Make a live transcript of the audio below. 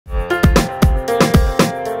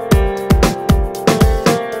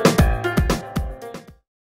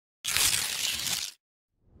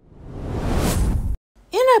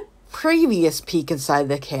previous peek inside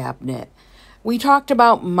the cabinet, we talked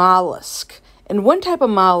about mollusk, and one type of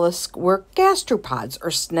mollusk were gastropods or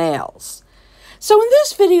snails. So in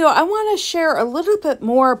this video, I want to share a little bit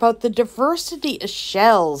more about the diversity of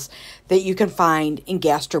shells that you can find in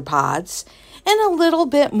gastropods and a little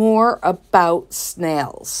bit more about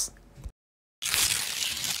snails.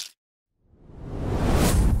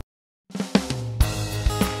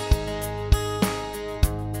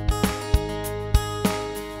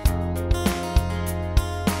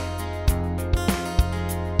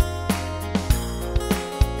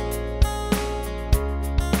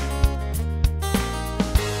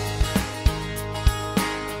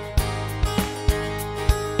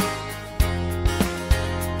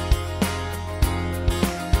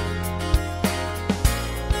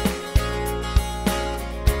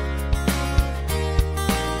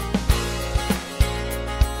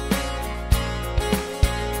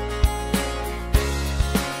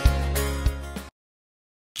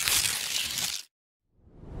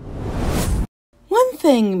 One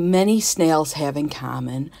thing many snails have in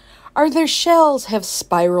common are their shells have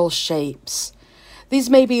spiral shapes. These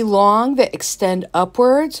may be long that extend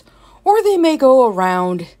upwards, or they may go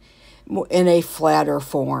around in a flatter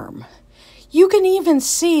form. You can even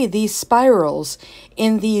see these spirals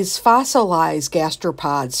in these fossilized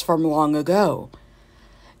gastropods from long ago.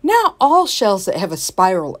 Not all shells that have a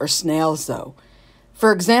spiral are snails, though.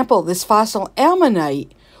 For example, this fossil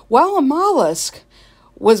ammonite, while a mollusk,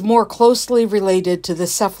 was more closely related to the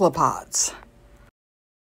cephalopods.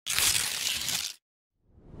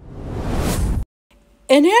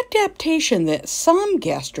 An adaptation that some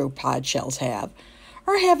gastropod shells have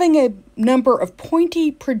are having a number of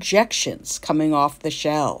pointy projections coming off the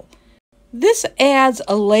shell. This adds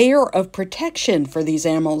a layer of protection for these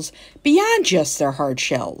animals beyond just their hard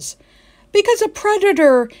shells, because a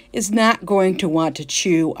predator is not going to want to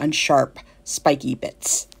chew on sharp, spiky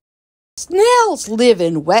bits. Snails live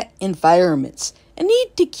in wet environments and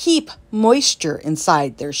need to keep moisture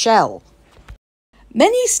inside their shell.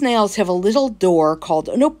 Many snails have a little door called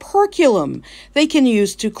an operculum they can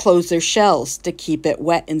use to close their shells to keep it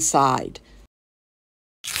wet inside.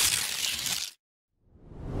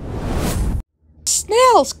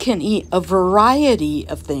 Snails can eat a variety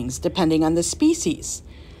of things depending on the species.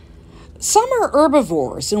 Some are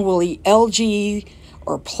herbivores and will eat algae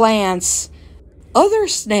or plants. Other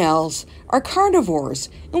snails are carnivores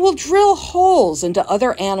and will drill holes into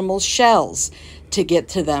other animals' shells to get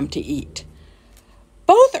to them to eat.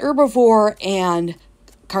 Both herbivore and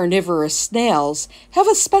carnivorous snails have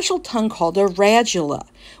a special tongue called a radula,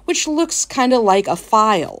 which looks kind of like a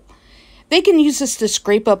file. They can use this to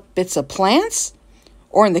scrape up bits of plants,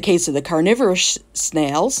 or in the case of the carnivorous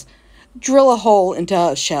snails, drill a hole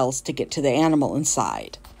into shells to get to the animal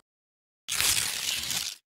inside.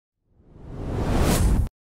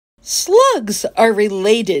 Slugs are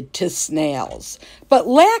related to snails, but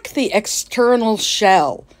lack the external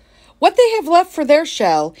shell. What they have left for their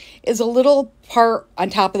shell is a little part on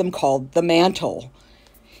top of them called the mantle.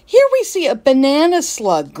 Here we see a banana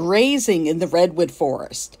slug grazing in the redwood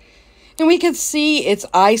forest, and we can see its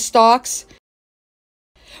eye stalks.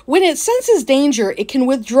 When it senses danger, it can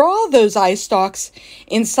withdraw those eye stalks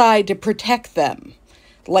inside to protect them,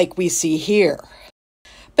 like we see here.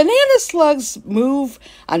 Banana slugs move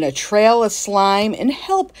on a trail of slime and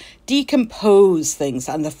help decompose things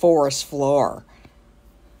on the forest floor.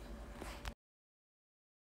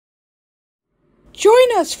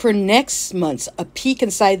 Join us for next month's A Peek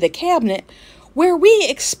Inside the Cabinet, where we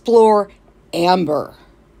explore amber.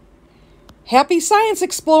 Happy science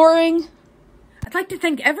exploring! I'd like to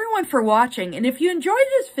thank everyone for watching, and if you enjoyed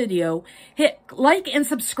this video, hit like and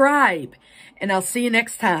subscribe, and I'll see you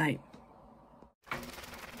next time.